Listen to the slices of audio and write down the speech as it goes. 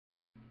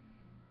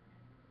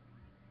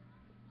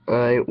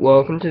Alright,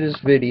 welcome to this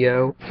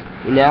video.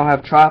 We now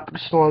have Tropical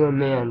Storm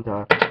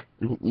Amanda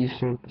in the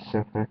Eastern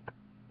Pacific.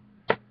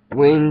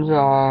 Winds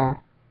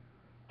are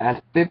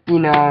at 50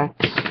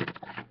 knots.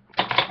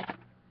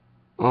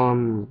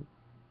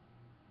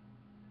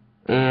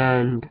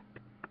 And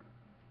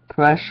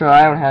pressure,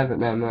 I don't have it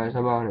memorized,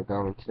 I'm not going to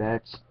go into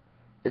that.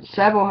 It's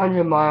several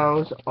hundred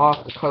miles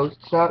off the coast.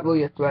 It's not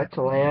really a threat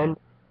to land.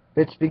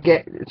 It's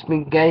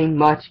been getting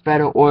much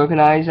better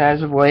organized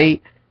as of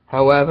late,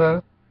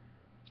 however,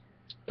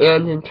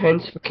 and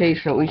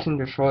intensification, at least in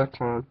the short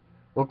term,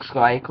 looks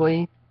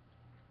likely.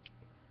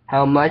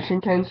 How much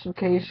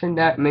intensification,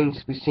 that remains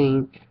to be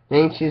seen. The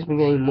NC has been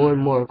getting more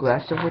and more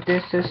aggressive with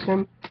this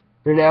system.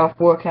 They're now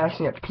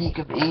forecasting a peak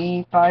of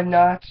 85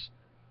 knots.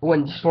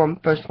 When the storm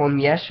first formed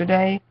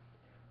yesterday,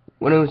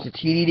 when it was the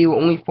TDD, we're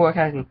only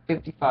forecasting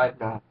 55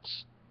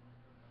 knots.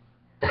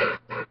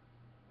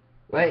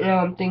 Right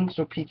now, things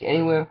will peak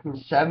anywhere from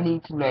 70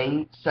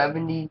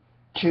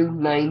 to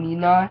 90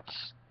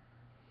 knots.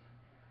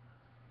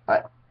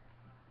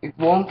 It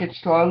won't get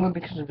stronger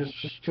because there's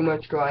just too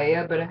much dry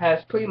air, but it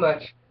has pretty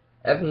much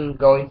everything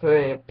going for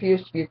it. It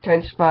appears to be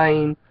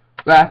intensifying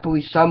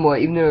rapidly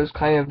somewhat, even though it's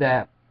kind of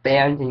that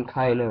banding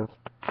kind of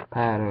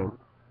pattern.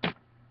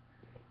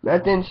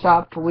 That didn't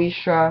stop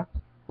Felicia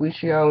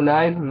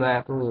 09 from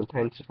rapidly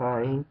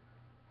intensifying.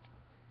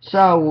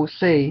 So, we'll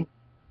see.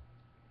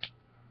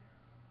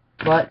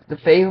 But the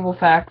favorable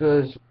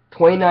factor is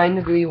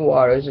 29-degree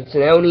waters, it's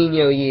an El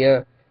Nino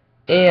year,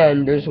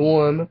 and there's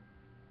warm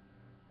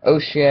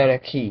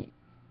oceanic heat.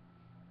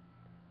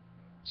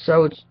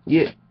 So it's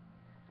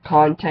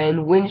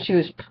content. Wind shear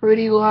is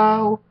pretty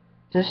low.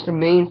 Just the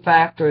main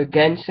factor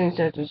against it is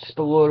that there's just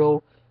a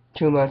little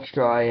too much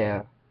dry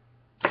air.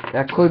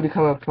 That could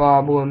become a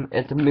problem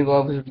at the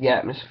mid-levels of the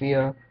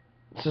atmosphere.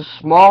 It's a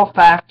small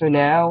factor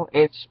now,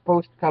 and it's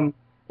supposed to become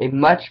a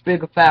much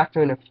bigger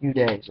factor in a few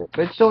days.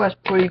 But it still has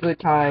pretty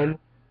good time.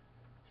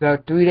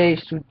 About 3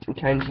 days to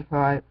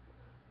intensify.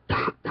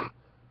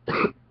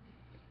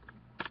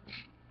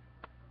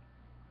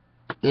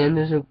 And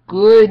there's a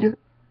good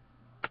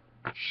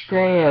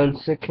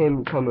chance it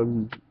can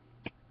become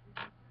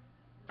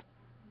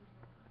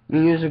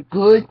there's a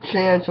good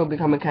chance it'll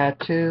become a Cat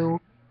 2.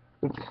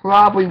 It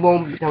probably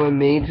won't become a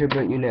major,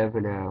 but you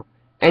never know.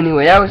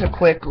 Anyway, that was a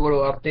quick little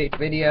update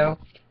video,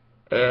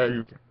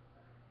 and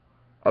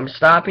I'm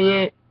stopping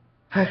it.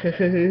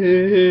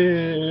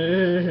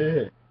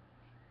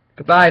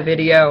 Goodbye,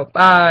 video.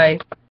 Bye.